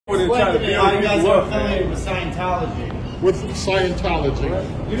How you guys are affiliated with Scientology? With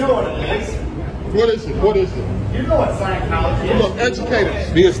Scientology. You know what it is? What is it? What is it? You know what Scientology is? Look, educate us.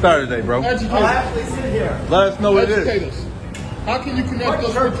 Be a star today, bro. Educate I'll us. actually sit here. Let us know what it Educate is. us. How can you connect What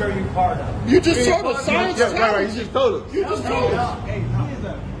us? church are you part of? You just told us Scientology. Yeah, right. You just told us. You just told us.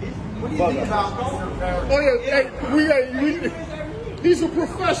 What do you think about Mr. Farrakhan? Oh yeah, he's a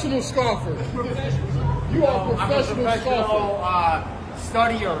professional scoffer. You are a professional scoffer.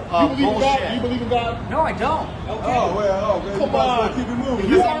 Studier You of believe in God? bullshit. You believe in God? No, I don't. Oh, well, okay. Come on. Keep it moving.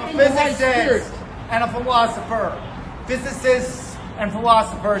 You Because are I'm a in the right physicist spirit. and a philosopher. Physicists and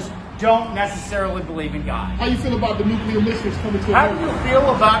philosophers don't necessarily believe in God. How you feel about the nuclear missiles coming to How do America? you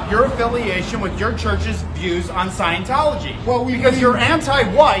feel about your affiliation with your church's views on Scientology? Well, because you're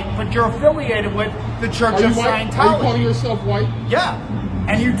anti-white, but you're affiliated with the Church Are you of white? Are you calling Scientology. yourself white? Yeah.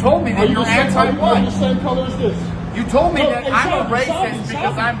 And you told me Are that you you're the same, are you anti-white. the same color as this? You told me Look, that hey, I'm a Shelby, racist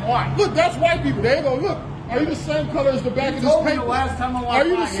because I'm white. Look, that's white people. There you go. Look. Are you the same color as the back of this told me paper? the last time I walked Are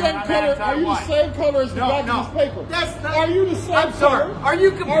you by the here, same I'm color? Are you the anti-white. same color as the back No, of this paper? That's not. Are you the same I'm sorry. color? Are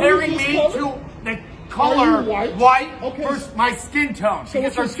you comparing this me color? to the Are color you white? Okay. versus my skin tone? So Because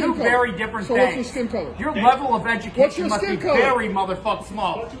what's your they're skin two color? very different So things. what's your skin color? Your level of What's education your must be skin color? very motherfucking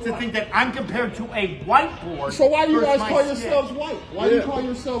small to think that I'm compared to a whiteboard. So why do you versus guys my call skin. yourselves white? Why do you call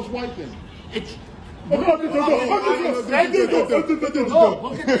yourselves white then? It's Look look at the United States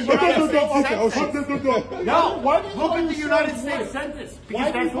Census. No, Why do you look call at the yourselves United white? States Census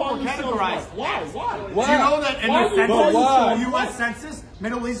Why because do you that's what call we're yourselves categorized. white? Why? Do you know that in Why the do you call census, yourselves the white? U.S. Census,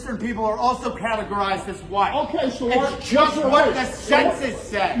 Middle Eastern people are also categorized as white. Okay, so it's just what the race? census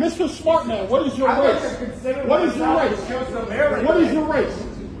said. Mr. Smartman, what is your race? What is your race? What is your race?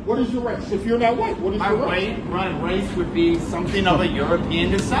 What is your race? If you're not white, what is My your race? race would be something of a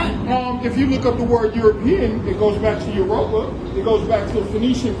European descent. If you look up the word European, it goes back to Europa. It goes back to a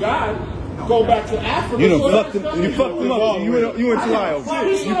Phoenician god. Go back to Africa. You So fucked that's- him. You fucked him up. You went too high over there.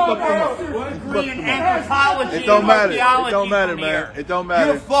 You fucked him up. Degree in anthropology It don't and matter. It archaeology don't matter, from man. here. It don't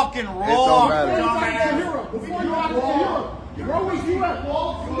matter. You're fucking don't wrong. matter. Before you got to dumbass. Europe, before you got to Europe, where was you at?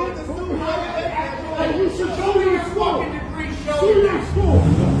 Hey, you should show me in school. See you in school.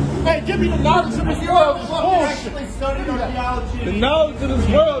 Hey, give me the knowledge of this world. It's bullshit. The knowledge of this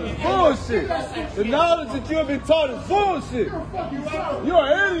world is bullshit. The knowledge that you have been taught is bullshit. You're a fucking self. You're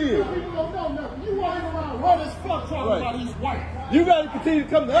an idiot. People don't know nothing. You walking around run as fuck talking about he's white. You gotta continue to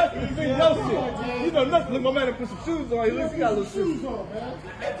come to us and figure your shit. You know nothing. Look, my man put some shoes on. He looks, he got little shoes. on, man.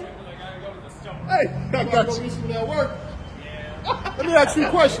 Hey, I got Go you. do some of that work. Let me ask you a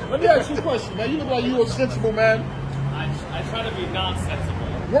question. Man. You look like you a sensible man. I try to be non-sensible.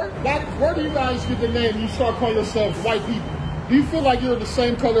 Where do you guys get the name? You start calling yourselves white people. Do you feel like you're the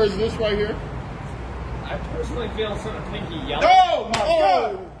same color as this right here? I personally feel sort of pinky yellow. Oh my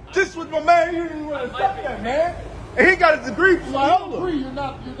God! This was my man. You didn't want to stop that, man. And he got a degree from I Loyola. agree. You're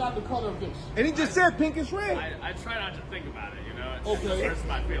not the color of this. And he just said pink is red. I try not to think about it, you know? It Okay. hurts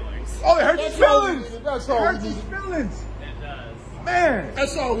my feelings. Oh, it hurts his That's all we feelings. needed. That's It all we hurts his needed. feelings. It does. Man.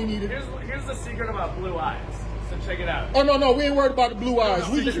 That's all we needed. Here's the secret about blue eyes. So check it out. Oh no, we ain't worried about the blue eyes.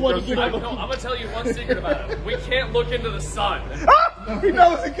 We just wanted to I'm get. gonna tell you one secret about it. We can't look into the sun. He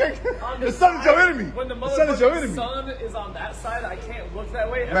knows he can't. The sun is your enemy. When the The sun is your motherfucking enemy. sun is on that side, I can't look that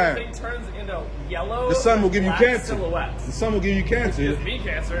way. Man. Everything turns into yellow. The sun will give you black cancer. silhouettes. The sun will give you cancer. Gives me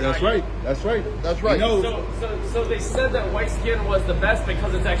cancer. That's not you. right. That's right. That's right. He knows. So they said that white skin was the best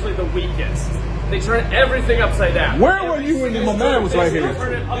because it's actually the weakest. They turn everything upside down. Where were you when my man was right here?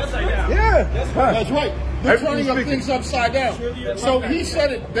 Turn it upside down. Yeah. That's right. They're Everything's turning up speaking. things upside down. So he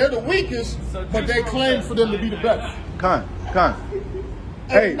said it. They're the weakest, but they claim for them to be the best. Con. And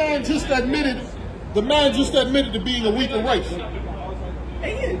Hey. the man just admitted to being a weaker race.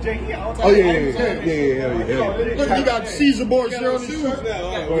 Oh yeah. Look, he got Caesar Borgia on his shirt.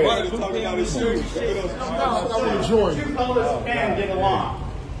 I'm enjoying. Colors can get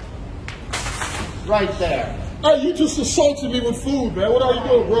along. Right there. Hey, you just assaulted me with food, man. What are you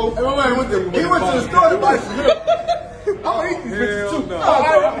doing, bro? He went to the store to buy some milk. I'm eating this bitch too. No.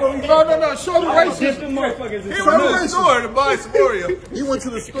 Show the racist. He went to the store to buy some Oreo. He went to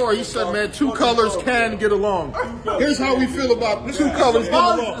the store. He said, man, two colors can get along. Here's how we feel about two colors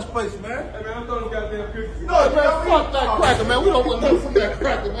getting along. place, man. Hey, man, I'm throwing goddamn cookies. No, man, fuck that cracker, man. We don't want nothing from that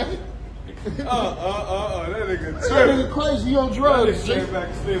cracker, man. That nigga That nigga crazy on drugs. G.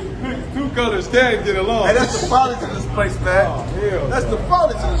 Two colors can get along. Hey, that's the politics of this place, man. That's the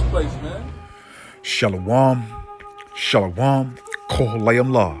politics of this place, man. Shalom, Shalom,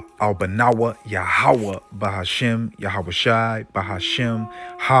 Kohalayim La. Al-Banawa Yahweh Bahashim Yahweh Shai Bahashim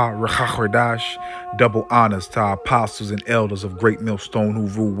Ha-Rachachordash. Double honors to our apostles and elders of Great Millstone who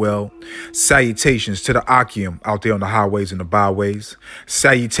rule well. Salutations to the Akim out there on the highways and the byways.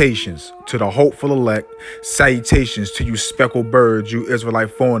 Salutations to the hopeful elect. Salutations to you speckled birds, you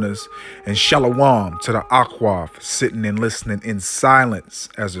Israelite foreigners. And shalom to the Akwaf sitting and listening in silence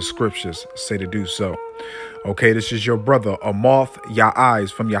as the scriptures say to do so. Okay, this is your brother, Amoth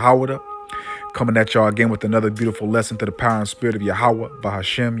Ya'ez from Yahweh, coming at y'all again with another beautiful lesson to the power and spirit of Yahweh,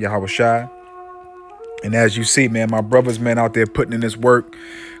 Bahashim, Yahweh Shai. And as you see, man, my brothers, man, out there putting in this work,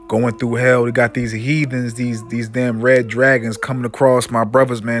 going through hell. We got these heathens, these damn red dragons coming across my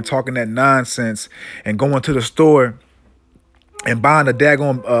brothers, man, talking that nonsense and going to the store and buying a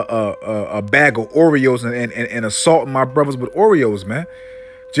daggone a bag of Oreos and assaulting my brothers with Oreos, man,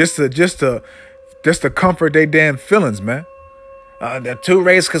 just to comfort their damn feelings, man. The two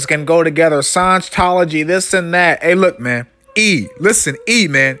races can go together. Scientology, this and that. Hey, look, man. Listen,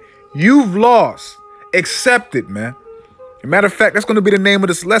 man. You've lost. Accept it, man. As a matter of fact, that's going to be the name of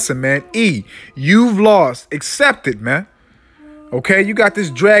this lesson, man. You've lost. Accept it, man. Okay, you got this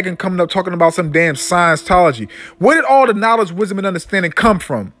dragon coming up talking about some damn Scientology. Where did all the knowledge, wisdom, and understanding come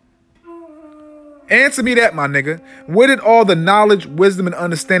from? Answer me that, my nigga. Where did all the knowledge, wisdom, and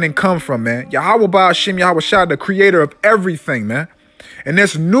understanding come from, man? Yahweh Ba'ashim Yahweh Shai, the creator of everything, man. And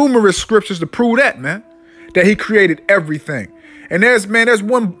there's numerous scriptures to prove that, man, that he created everything. And there's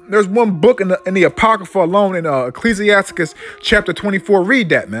one book in the Apocrypha alone in Ecclesiasticus chapter 24. Read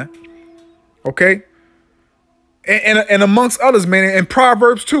that, man. Okay. And amongst others, man, in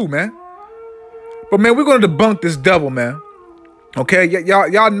Proverbs too, man. But man, we're gonna debunk this devil, man. Okay,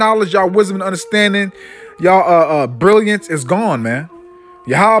 y'all knowledge, y'all wisdom and understanding, y'all brilliance is gone, man.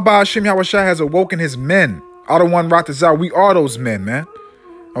 Yahweh Ba'ashim Yahweh Shai has awoken his men. Adawan Ratazah, we are those men, man.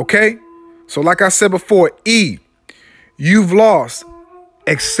 Okay? So like I said before, you've lost.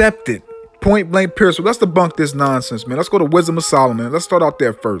 Accept it. Point blank period. So let's debunk this nonsense, man. Let's go to Wisdom of Solomon. Let's start out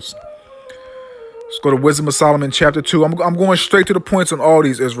there first. Let's go to Wisdom of Solomon chapter 2. I'm going straight to the points on all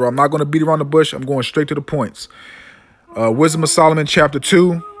these, Israel. I'm not going to beat around the bush. I'm going straight to the points. Wisdom of Solomon chapter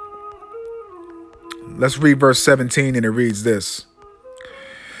 2. Let's read verse 17, and it reads this.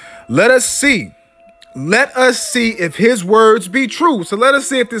 Let us see if his words be true. So let us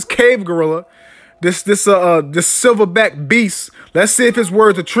see if this cave gorilla, this silverback beast, let's see if his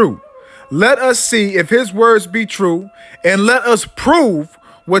words are true. Let us see if his words be true, and let us prove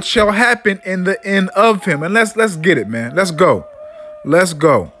what shall happen in the end of him. And let's get it, man. Let's go. Let's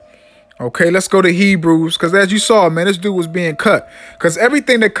go. Okay, let's go to Hebrews, because as you saw, man, this dude was being cut. Because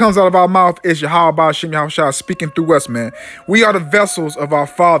everything that comes out of our mouth is Yahweh Ba'ashim Yahweh Shai speaking through us, man. We are the vessels of our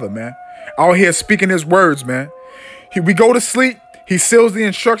Father, man. Out here speaking his words, man. We go to sleep, he seals the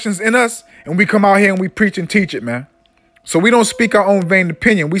instructions in us, and we come out here and we preach and teach it, man. So we don't speak our own vain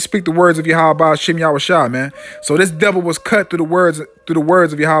opinion. We speak the words of Yahweh Ba'ashim Yahweh Shai, man. So this devil was cut through the words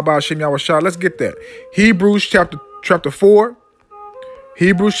of Yahweh Ba'ashim Yahweh Shai. Let's get that. Hebrews chapter 4.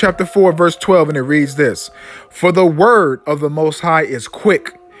 Hebrews chapter 4, verse 12, and it reads this. For the word of the Most High is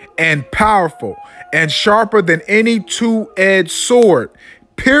quick and powerful and sharper than any two-edged sword,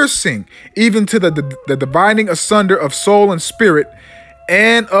 piercing even to the dividing asunder of soul and spirit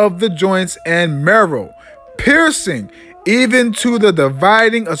and of the joints and marrow, piercing even to the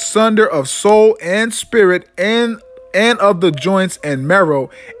dividing asunder of soul and spirit and of the joints and marrow,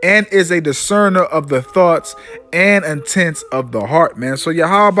 and is a discerner of the thoughts and intents of the heart, man. So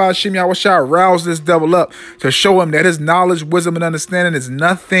Yahweh Ba'ashim Yahweh Shai roused this devil up to show him that his knowledge, wisdom, and understanding is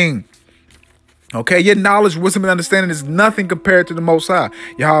nothing. Okay, your knowledge, wisdom, and understanding is nothing compared to the Most High,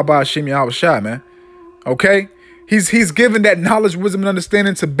 Yahweh Ba'ashim Yahweh Shai, man. Okay, he's given that knowledge, wisdom, and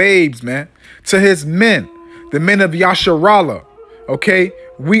understanding to babes, man, to his men, the men of Yasharallah. Okay,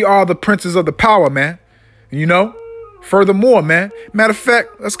 we are the princes of the power, man. You know. Furthermore, man, matter of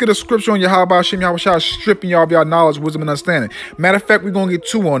fact, let's get a scripture on Yahweh Ba'ashim Yahweh Shai stripping y'all of y'all knowledge, wisdom, and understanding. Matter of fact, we're going to get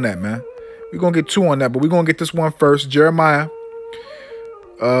two on that, man. We're going to get two on that, but we're going to get this one first. Jeremiah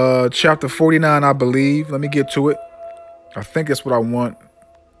chapter 49, I believe. Let me get to it. I think that's what I want.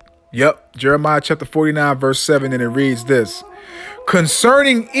 Yep, Jeremiah chapter 49, verse 7, and it reads this.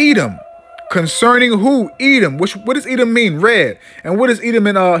 Concerning Edom. Concerning who? Edom. What does Edom mean? Red. And what is Edom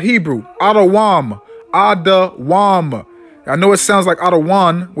in Hebrew? Adawam. Adawam. I know it sounds like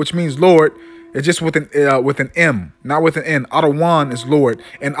Adawan, which means Lord. It's just with an M, not with an N. Adawan is Lord,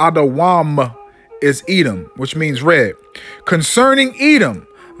 and Adawam is Edom, which means red. Concerning Edom,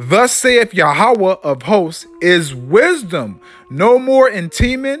 Thus saith Yahweh of hosts, is wisdom no more in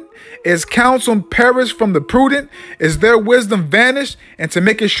Teman? Is counsel perished from the prudent? Is their wisdom vanished? And to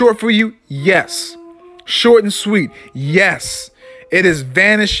make it short for you, yes. Short and sweet, yes. It is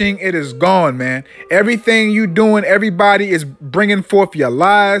vanishing. It is gone, man. Everything you doing, everybody is bringing forth your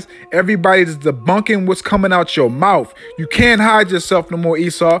lies. Everybody is debunking what's coming out your mouth. You can't hide yourself no more,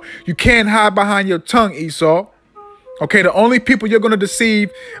 Esau. You can't hide behind your tongue, Esau. Okay, the only people you're going to deceive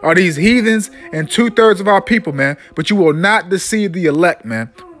are these heathens and 2/3 of our people, man. But you will not deceive the elect,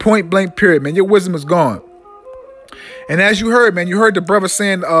 man. Point blank, period, man. Your wisdom is gone. And as you heard, man, you heard the brother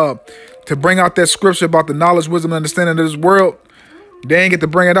saying to bring out that scripture about the knowledge, wisdom, and understanding of this world. They ain't get to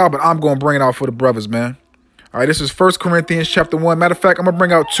bring it out, but I'm going to bring it out for the brothers, man. All right, this is 1 Corinthians chapter 1. Matter of fact, I'm going to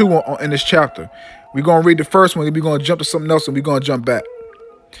bring out 2 in this chapter. We're going to read the first one. We're going to jump to something else, and we're going to jump back.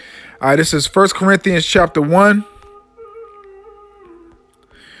 All right, this is 1 Corinthians chapter 1.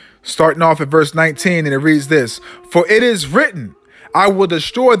 Starting off at verse 19, and it reads this. For it is written, I will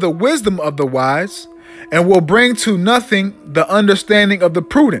destroy the wisdom of the wise, and will bring to nothing the understanding of the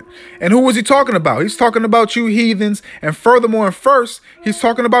prudent. And who was he talking about? He's talking about you heathens. And furthermore, and first, he's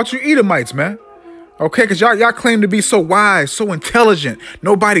talking about you Edomites, man. Okay, because y'all claim to be so wise, so intelligent.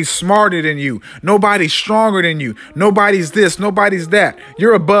 Nobody's smarter than you. Nobody's stronger than you. Nobody's this, nobody's that.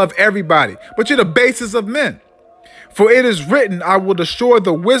 You're above everybody. But you're the basis of men. For it is written, I will destroy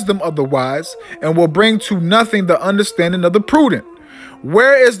the wisdom of the wise, and will bring to nothing the understanding of the prudent.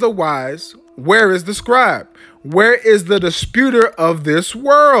 Where is the wise? Where is the scribe? Where is the disputer of this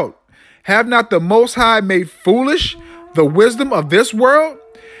world? Have not the Most High made foolish the wisdom of this world?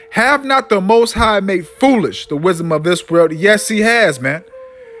 Have not the Most High made foolish the wisdom of this world? Yes, he has, man.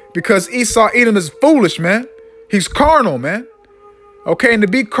 Because Esau, Edom is foolish, man. He's carnal, man. Okay, and to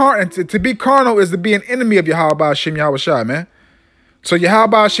be carnal is to be an enemy of Yahweh Hashem Yahweh Shai, man. So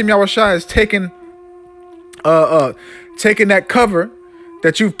Yahweh Hashem Yahweh Shai is taking that cover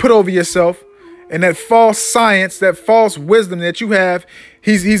that you've put over yourself, and that false science, that false wisdom that you have,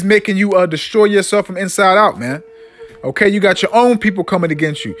 he's making you destroy yourself from inside out, man. Okay, you got your own people coming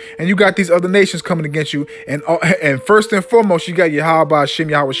against you, and you got these other nations coming against you, and first and foremost, you got Yahweh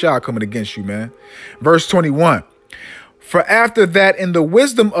Hashem Yahweh Shai coming against you, man. Verse 21. For after that, in the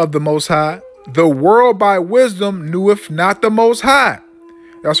wisdom of the Most High, the world by wisdom kneweth not the Most High.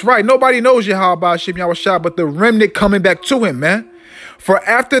 That's right. Nobody knows Yahweh Hashem Yahweh Shai but the remnant coming back to him, man. For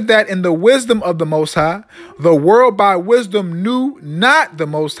after that, in the wisdom of the Most High, the world by wisdom knew not the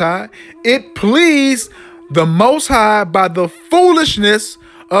Most High. It pleased the Most High by the foolishness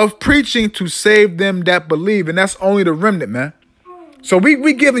of preaching to save them that believe. And that's only the remnant, man. So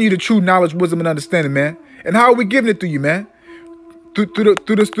we giving you the true knowledge, wisdom, and understanding, man. And how are we giving it to you, man? Through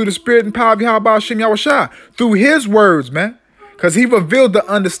the spirit and power of Yahweh Hashem Yahweh Shai. Through his words, man. Because he revealed the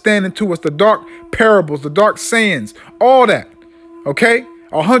understanding to us, the dark parables, the dark sayings, all that. Okay?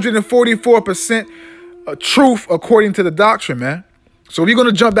 144% truth according to the doctrine, man. So we're going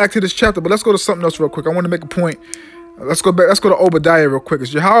to jump back to this chapter, but let's go to something else real quick. I want to make a point. Let's go back. Let's go to Obadiah real quick.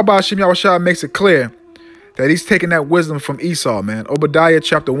 Because Yahweh Hashem Yahweh Shai makes it clear that he's taking that wisdom from Esau, man. Obadiah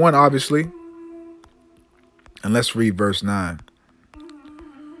chapter 1, obviously. And let's read verse 9.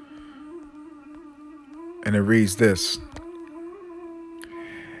 And it reads this.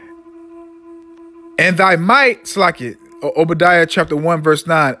 And thy might, Slakia, Obadiah chapter 1, verse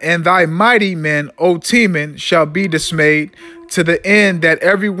 9. And thy mighty men, O Teman, shall be dismayed, to the end that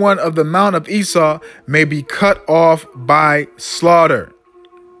every one of the mount of Esau may be cut off by slaughter.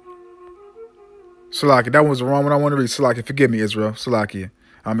 Slakia, that was the wrong one I want to read. Slakia, forgive me, Israel. Slakia,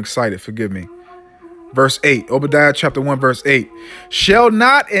 I'm excited. Forgive me. Verse 8, Obadiah chapter 1, verse 8. Shall I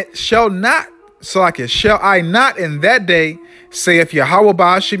not in that day, saith Yahweh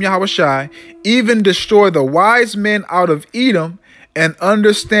Hashem Yahweh Shai, even destroy the wise men out of Edom, and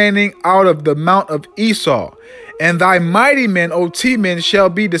understanding out of the mount of Esau? And thy mighty men, O Teman, shall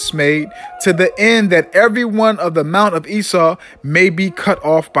be dismayed, to the end that every one of the mount of Esau may be cut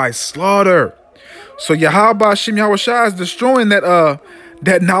off by slaughter. So Yahweh Hashem Yahweh Shai is destroying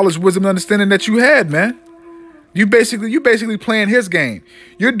that knowledge, wisdom, and understanding that you had, man. You basically playing his game.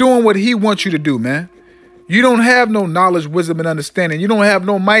 You're doing what he wants you to do, man. You don't have no knowledge, wisdom, and understanding. You don't have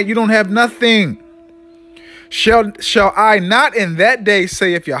no might. You don't have nothing. Shall I not in that day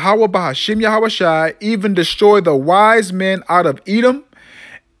say, if Yahweh Hashem Yahweh Shai, even destroy the wise men out of Edom,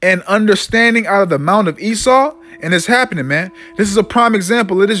 and understanding out of the mount of Esau? And it's happening, man. This is a prime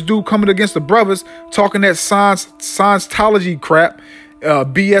example of this dude coming against the brothers, talking that Scientology crap,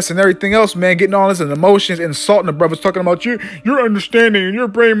 BS and everything else, man, getting all this and emotions, insulting the brothers, talking about your understanding and your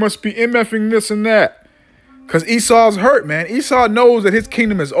brain must be MFing this and that. Because Esau's hurt, man. Esau knows that his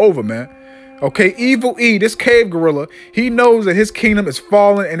kingdom is over, man. Okay, Evil E, this cave gorilla, he knows that his kingdom is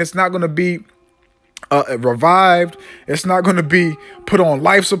fallen and it's not going to be revived. It's not going to be put on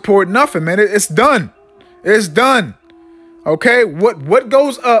life support. Nothing, man. It's done. It's done. Okay, what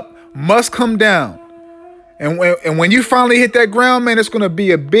goes up must come down. And when you finally hit that ground, man, it's going to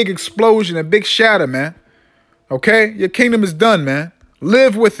be a big explosion, a big shatter, man. Okay, your kingdom is done, man.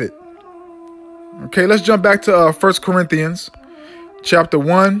 Live with it. Okay, let's jump back to 1 Corinthians chapter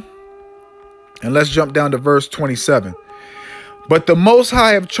 1. And let's jump down to verse 27. But the Most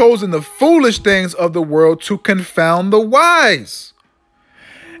High have chosen the foolish things of the world to confound the wise.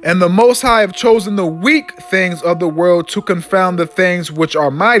 And the Most High have chosen the weak things of the world to confound the things which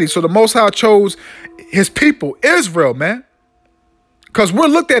are mighty. So the Most High chose his people, Israel, man. Because we're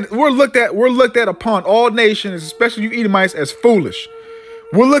looked at upon all nations, especially you Edomites, as foolish.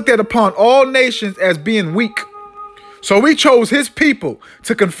 We're looked at upon all nations as being weak. So we chose his people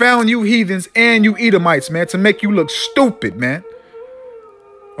to confound you heathens and you Edomites, man, to make you look stupid, man.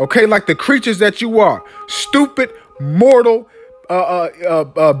 Okay, like the creatures that you are. Stupid, mortal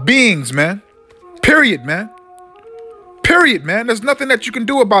beings, man. Period, man. Period, man. There's nothing that you can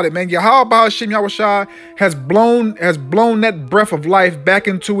do about it, man. Yahweh Ba'ashem Yahushua has blown that breath of life back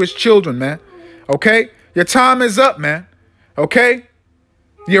into his children, man. Okay? Your time is up, man. Okay?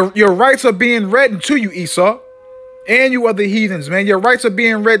 Your rights are being read to you, Esau. And you other heathens, man. Your rights are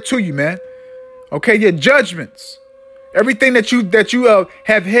being read to you, man. Okay? Your judgments. Everything that you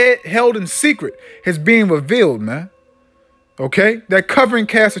have held in secret is being revealed, man. Okay? That covering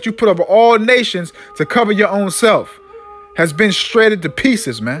cast that you put over all nations to cover your own self has been shredded to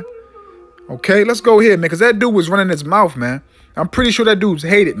pieces, man. Okay, let's go here, man, because that dude was running his mouth, man. I'm pretty sure that dude's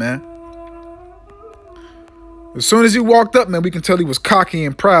hated, man. As soon as he walked up, man, we can tell he was cocky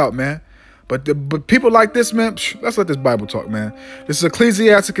and proud, man. But people like this, man, let's let this Bible talk, man. This is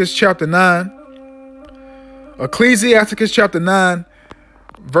Ecclesiasticus chapter 9. Ecclesiasticus chapter 9,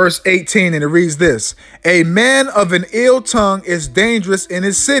 verse 18, and it reads this. A man of an ill tongue is dangerous in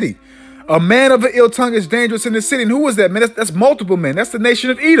his city. A man of an ill tongue is dangerous in the city. And who was that, man? That's multiple men. That's the nation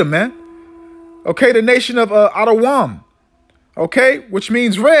of Edom, man. Okay, the nation of Adawam. Okay, which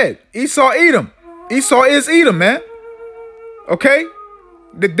means red. Esau, Edom. Esau is Edom, man. Okay?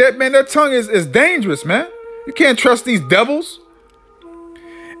 Their tongue is dangerous, man. You can't trust these devils.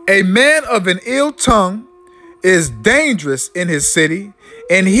 A man of an ill tongue is dangerous in his city,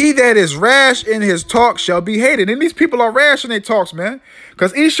 and he that is rash in his talk shall be hated. And these people are rash in their talks, man.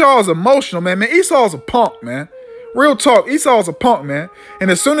 Because Esau is emotional, man. Esau is a punk, man. Real talk. Esau is a punk, man.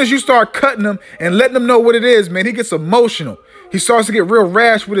 And as soon as you start cutting him and letting him know what it is, man, he gets emotional. He starts to get real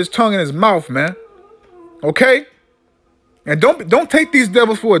rash with his tongue in his mouth, man. Okay? And don't take these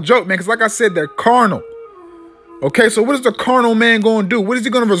devils for a joke, man. Because like I said, they're carnal. Okay? So what is the carnal man going to do? What is he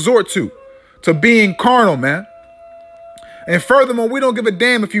going to resort to? To being carnal, man. And furthermore, we don't give a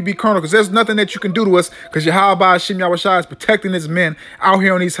damn if you be carnal, because there's nothing that you can do to us, because Yahweh Ba'ashem Yahushua is protecting his men out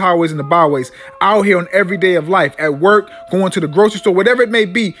here on these highways and the byways, out here on every day of life, at work, going to the grocery store, whatever it may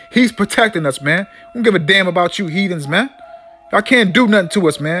be, he's protecting us, man. We don't give a damn about you heathens, man. Y'all can't do nothing to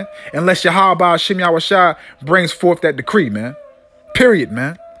us, man, unless Yahweh Ba'ashem Yahushua brings forth that decree, man. Period,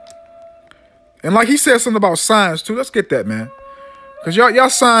 man. And like he said something about science, too. Let's get that, man. Because y'all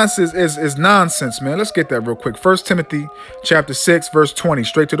science is nonsense, man. Let's get that real quick. 1 Timothy chapter 6, verse 20,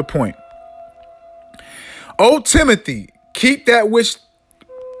 straight to the point. O Timothy, keep that which...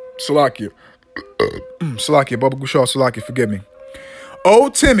 Salakia. Salakia, Baba Gushal, Salakia, forgive me. O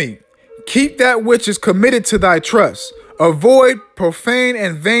Timmy, keep that which is committed to thy trust. Avoid profane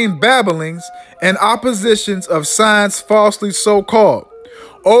and vain babblings and oppositions of science falsely so called.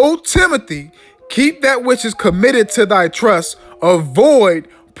 O Timothy, keep that which is committed to thy trust. Avoid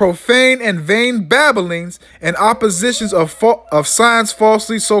profane and vain babblings and oppositions of science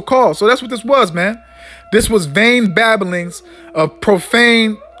falsely so called. So that's what this was, man. This was vain babblings of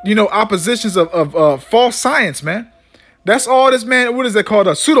profane, oppositions of false science, man. That's all this, man. What is it called?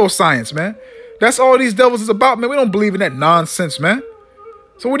 Pseudoscience, man. That's all these devils is about, man. We don't believe in that nonsense, man.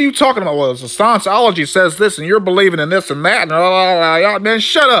 So what are you talking about? Well, the Scientology says this, and you're believing in this and that, and man,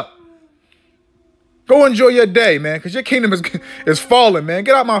 shut up. Go enjoy your day, man, because your kingdom is falling, man.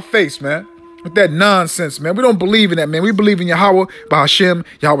 Get out my face, man, with that nonsense, man. We don't believe in that, man. We believe in Yahweh, Ba'ashem,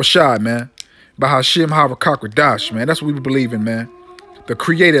 Yahushua, man. Ba'ashem, Havakradash, man. That's what we believe in, man. The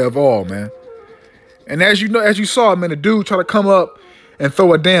creator of all, man. And as you saw, man, the dude try to come up and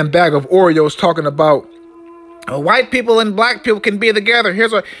throw a damn bag of Oreos talking about white people and black people can be together.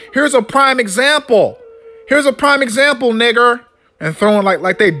 Here's a prime example. Here's a prime example, nigger. And throwing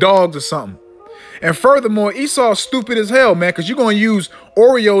like they dogs or something. And furthermore, Esau's stupid as hell, man, because you're going to use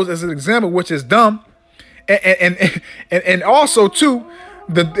Oreos as an example, which is dumb. And also, too,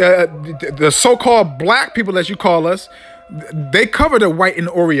 the so-called black people, as you call us, they cover the white in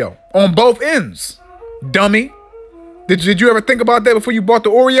Oreo on both ends. Dummy. Did you ever think about that before you bought the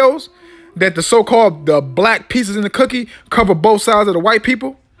Oreos? That the so-called the black pieces in the cookie cover both sides of the white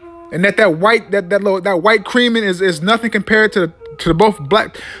people? And that white creaming is nothing compared to both of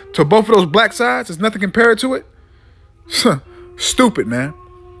those black sides. It's nothing compared to it. Stupid, man.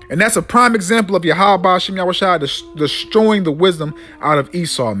 And that's a prime example of Yahweh Hashem Yahushua destroying the wisdom out of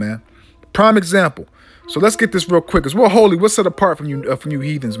Esau, man. Prime example. So let's get this real quick, because we're holy. We're set apart from you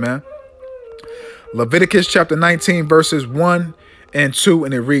heathens, man. Leviticus chapter 19, verses 1 and 2,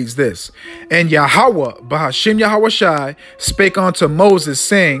 and it reads this. And Yahweh, Bahashem Yahushai, spake unto Moses,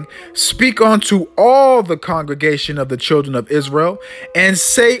 saying, speak unto all the congregation of the children of Israel, and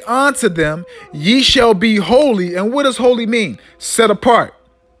say unto them, ye shall be holy. And what does holy mean? Set apart.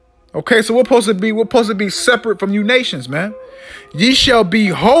 Okay, so we're supposed to be separate from you nations, man. Ye shall be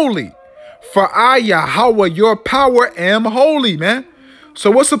holy, for I, Yahweh, your power, am holy, man. So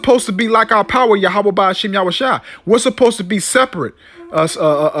what's supposed to be like our power, Yahweh Ba'ashem Yahushua? We're supposed to be separate, set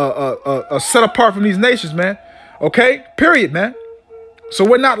apart from these nations, man. Okay? Period, man. So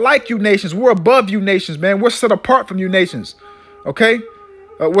we're not like you nations. We're above you nations, man. We're set apart from you nations. Okay?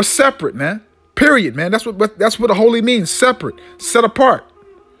 We're separate, man. Period, man. That's what the holy means. Separate. Set apart.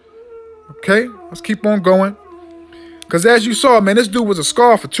 Okay? Let's keep on going. Because as you saw, man, this dude was a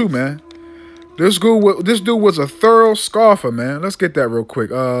scoffer too, man. This dude was a thorough scoffer, man. Let's get that real quick.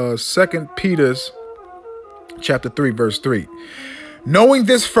 2 Peter chapter 3, verse 3. Knowing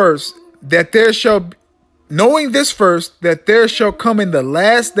this first, that there shall come in the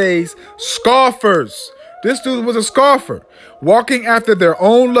last days scoffers. This dude was a scoffer, walking after their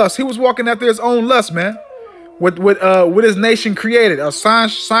own lust. He was walking after his own lust, man. What his nation created.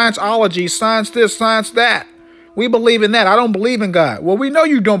 Scienceology, science this, science that. We believe in that. I don't believe in God. Well, we know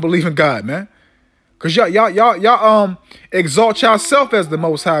you don't believe in God, man. Because y'all exalt yourself as the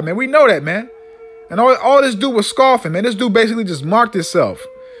Most High, man. We know that, man. And all this dude was scoffing, man. This dude basically just marked himself.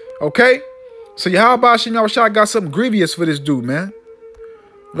 Okay? So Yahweh Hashem Yahushua got something grievous for this dude, man.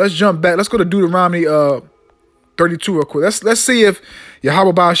 Let's jump back. Let's go to Deuteronomy 32 real quick. Let's see if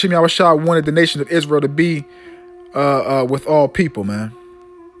Yahweh Hashem Yahushua wanted the nation of Israel to be with all people, man.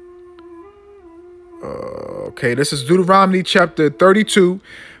 Okay, this is Deuteronomy chapter 32,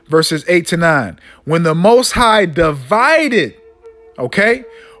 verses 8 to 9. When the Most High divided, okay?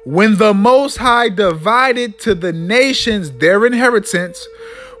 When the Most High divided to the nations their inheritance,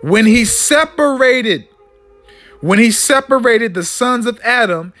 when he separated the sons of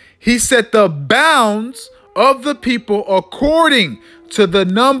Adam, he set the bounds of the people according to the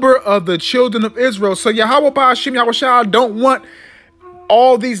number of the children of Israel. So Yahweh Hashem Yahushua don't want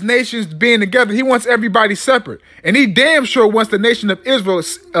all these nations being together. He wants everybody separate. And he damn sure wants the nation of Israel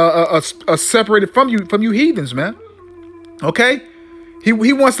separated from you heathens, man. Okay? He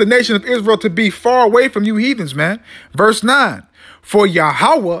wants the nation of Israel to be far away from you heathens, man. Verse 9. For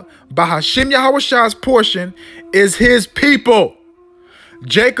Yahweh, Bahashem Yahushua's portion is his people.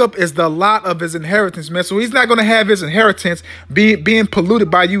 Jacob is the lot of his inheritance, man. So he's not going to have his inheritance being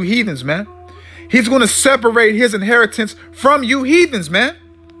polluted by you heathens, man. He's going to separate his inheritance from you heathens, man.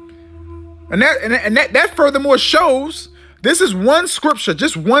 And that furthermore shows, this is one scripture,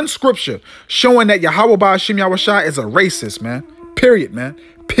 just one scripture, showing that Yahweh Ba'ashem Yahushua is a racist, man. Period, man.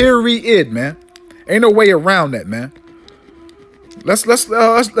 Period, man. Ain't no way around that, man. Let's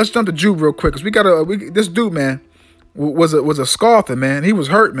jump to Jude real quick, because this dude, man, was a scoffer, man. He was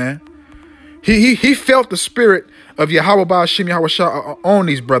hurt, man. He felt the spirit of Yahweh Ba'ashem Yahushua on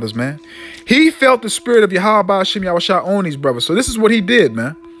these brothers, man. He felt the spirit of Yahweh Ba'ashem Yahushua on these brothers. So this is what he did,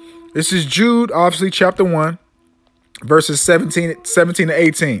 man. This is Jude, obviously, chapter 1, verses 17 to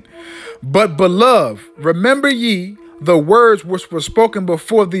 18. But beloved, remember ye the words which were spoken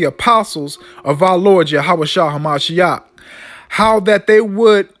before the apostles of our Lord Yahweh Shah HaMashiach, how that they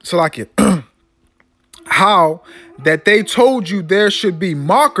would, how that they told you there should be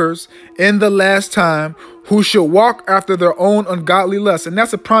mockers in the last time who should walk after their own ungodly lusts. And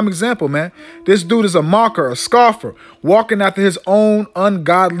that's a prime example, man. This dude is a mocker, a scoffer, walking after his own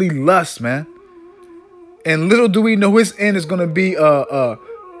ungodly lusts, man. And little do we know his end is going to be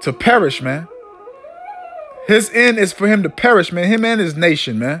to perish, man. His end is for him to perish, man. Him and his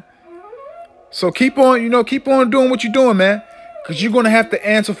nation, man. So keep on doing what you're doing, man. Because you're going to have to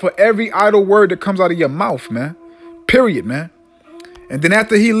answer for every idle word that comes out of your mouth, man. Period, man. And then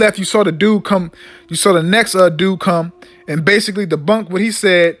after he left, you saw the dude come. You saw the next dude come and basically debunk what he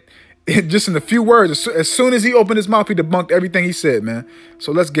said. just in a few words, as soon as he opened his mouth, he debunked everything he said, man.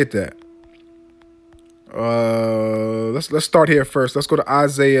 So let's get that. Let's start here first. Let's go to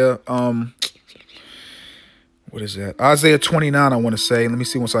Isaiah. What is that? Isaiah 29, I want to say. Let me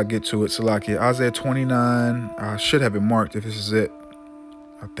see once I get to it. Salakia. Isaiah 29. I should have it marked if this is it.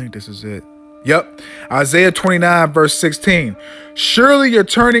 I think this is it. Yep. Isaiah 29, verse 16. Surely your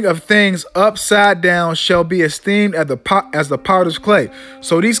turning of things upside down shall be esteemed as the potter's clay.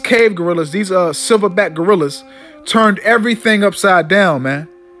 So these cave gorillas, these silverback gorillas, turned everything upside down, man.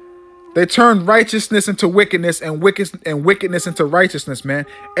 They turned righteousness into wickedness and wickedness into righteousness, man.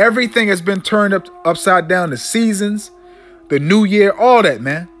 Everything has been turned upside down. The seasons, the new year, all that,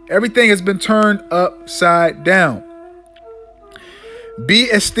 man. Everything has been turned upside down. Be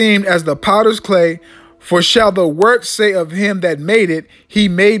esteemed as the potter's clay, for shall the work say of him that made it, he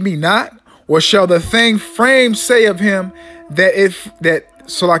made me not? Or shall the thing framed say of him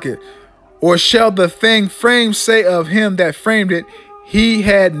or shall the thing framed say of him that framed it, he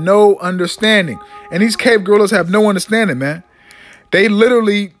had no understanding? And these cave gorillas have no understanding, man. They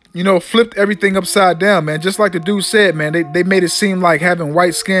literally, flipped everything upside down, man. Just like the dude said, man, they made it seem like having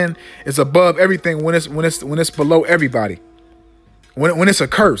white skin is above everything when it's below everybody. When it's a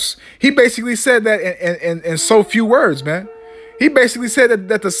curse. He basically said that in so few words, man. He basically said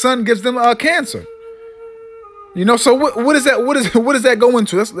that the sun gives them cancer. So what is that? What does that go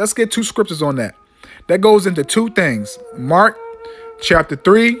into? Let's get two scriptures on that. That goes into two things. Mark chapter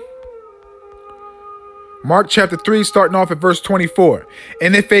 3, starting off at verse 24.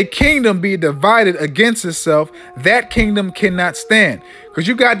 And if a kingdom be divided against itself, that kingdom cannot stand. Because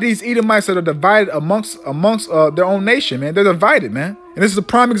you got these Edomites that are divided amongst their own nation, man. They're divided, man. And this is a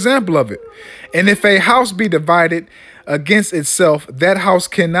prime example of it. And if a house be divided against itself, that house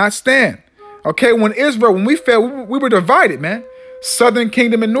cannot stand. Okay, when we fell, we were divided, man. Southern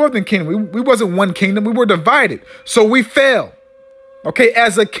kingdom and northern kingdom. We wasn't one kingdom. We were divided. So we fell. Okay,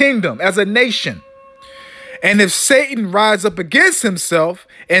 as a kingdom, as a nation. And if Satan rise up against himself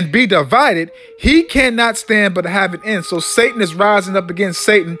and be divided, he cannot stand but have an end. So Satan is rising up against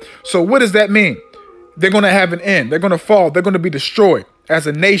Satan. So what does that mean? They're going to have an end. They're going to fall. They're going to be destroyed as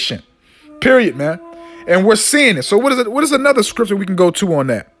a nation. Period, man. And we're seeing it. So what is it? What is another scripture we can go to on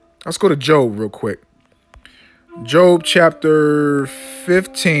that? Let's go to Job real quick. Job chapter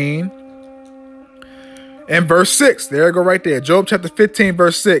 15 and verse 6. There you go right there. Job chapter 15,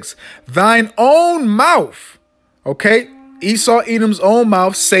 verse 6. Thine own mouth, okay? Esau, Edom's own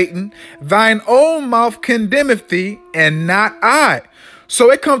mouth, Satan. Thine own mouth condemneth thee, and not I.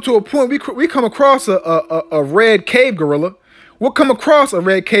 So it comes to a point, we come across a red cave gorilla. We'll come across a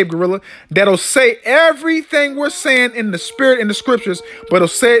red cave gorilla that'll say everything we're saying in the spirit in the scriptures, but it'll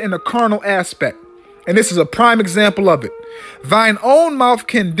say it in a carnal aspect. And this is a prime example of it. Thine own mouth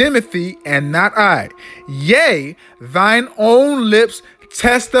condemneth thee, and not I. Yea, thine own lips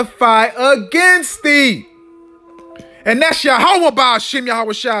testify against thee. And that's Yahweh Ba'ashem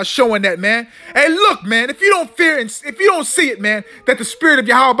Yahweh Shai showing that, man. Hey, look, man, if you don't fear and if you don't see it, man, that the spirit of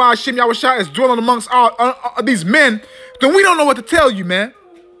Yahweh Ba'ashem Yahweh Shai is dwelling amongst these men, then we don't know what to tell you, man.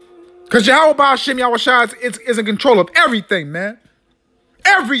 Because Yahweh Ba'ashem Yahweh Shai is in control of everything, man.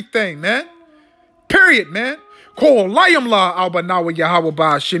 Everything, man. Period, man. Let's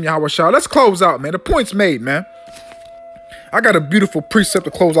close out, man. The point's made, man. I got a beautiful precept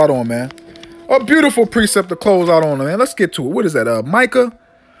to close out on, man. A beautiful precept to close out on, man. Let's get to it. What is that? Micah?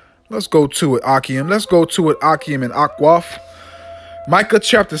 Let's go to it, Akim. Let's go to it, Akim and Akwaf. Micah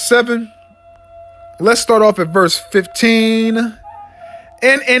chapter 7. Let's start off at verse 15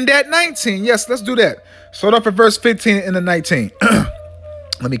 and that 19. Yes, let's do that. Start off at verse 15 and the 19.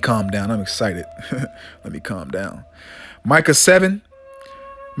 Let me calm down. I'm excited. Let me calm down. Micah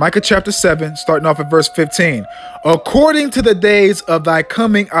chapter 7, starting off at verse 15. According to the days of thy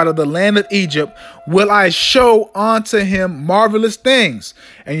coming out of the land of Egypt, will I show unto him marvelous things.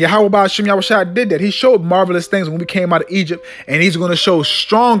 And Yahweh Ba'ashem Yahweh Shai did that. He showed marvelous things when we came out of Egypt. And he's going to show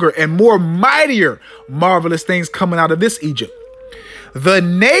stronger and more mightier marvelous things coming out of this Egypt. The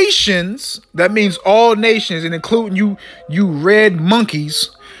nations, that means all nations, and including you red monkeys,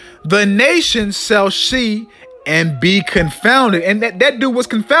 the nations shall see and be confounded. And that dude was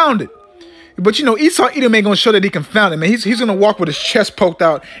confounded. But Esau Edom ain't gonna show that he confounded, man. He's gonna walk with his chest poked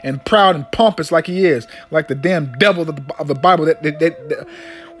out and proud and pompous like he is, like the damn devil of the Bible like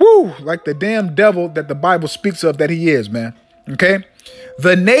the damn devil that the Bible speaks of that he is, man. Okay,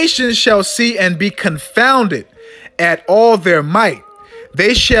 the nations shall see and be confounded at all their might.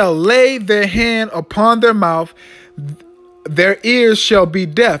 They shall lay their hand upon their mouth. their ears shall be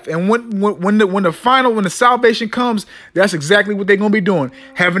deaf. And when the salvation comes, that's exactly what they're gonna be doing,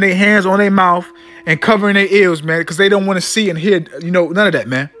 having their hands on their mouth and covering their ears, man, because they don't want to see and hear, none of that,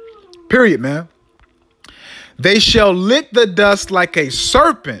 man. Period, man. They shall lick the dust like a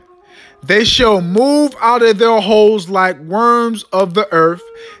serpent. They shall move out of their holes like worms of the earth.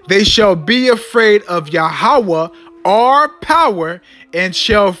 They shall be afraid of Yahweh, our power, and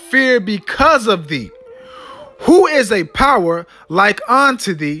shall fear because of thee. Who is a power like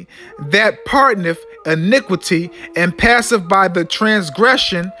unto thee, that pardoneth iniquity and passeth by the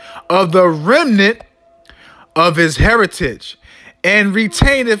transgression of the remnant of his heritage, and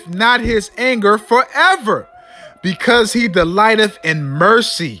retaineth not his anger forever, because he delighteth in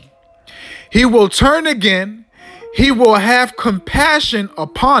mercy. He will turn again. He will have compassion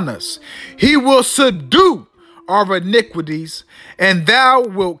upon us. He will subdue our iniquities, and thou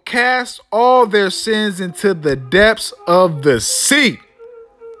wilt cast all their sins into the depths of the sea.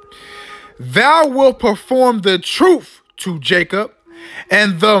 Thou wilt perform the truth to Jacob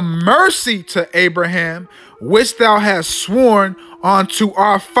and the mercy to Abraham, which thou hast sworn unto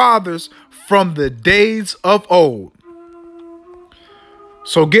our fathers from the days of old.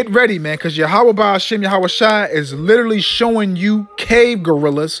 So get ready, man, because Yahweh Ba'ashem Yahweh Shai is literally showing you cave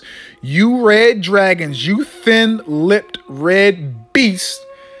gorillas, you red dragons, you thin-lipped red beasts,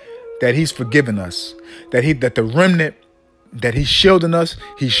 that he's forgiven us, that the remnant, that he's shielding us,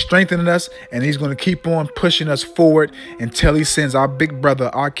 he's strengthening us, and he's going to keep on pushing us forward until he sends our big brother,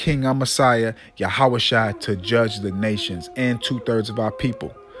 our king, our Messiah, Yahweh Shai, to judge the nations and 2/3 of our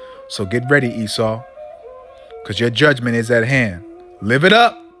people. So get ready, Esau, because your judgment is at hand. Live it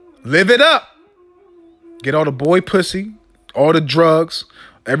up. Live it up. Get all the boy pussy, all the drugs,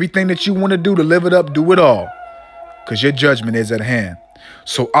 everything that you want to do to live it up, do it all, because your judgment is at hand.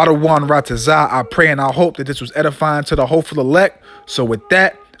 So Adawan Ratazah, I pray and I hope that this was edifying to the hopeful elect. So with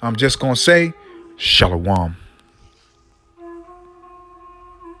that, I'm just going to say, Shalom.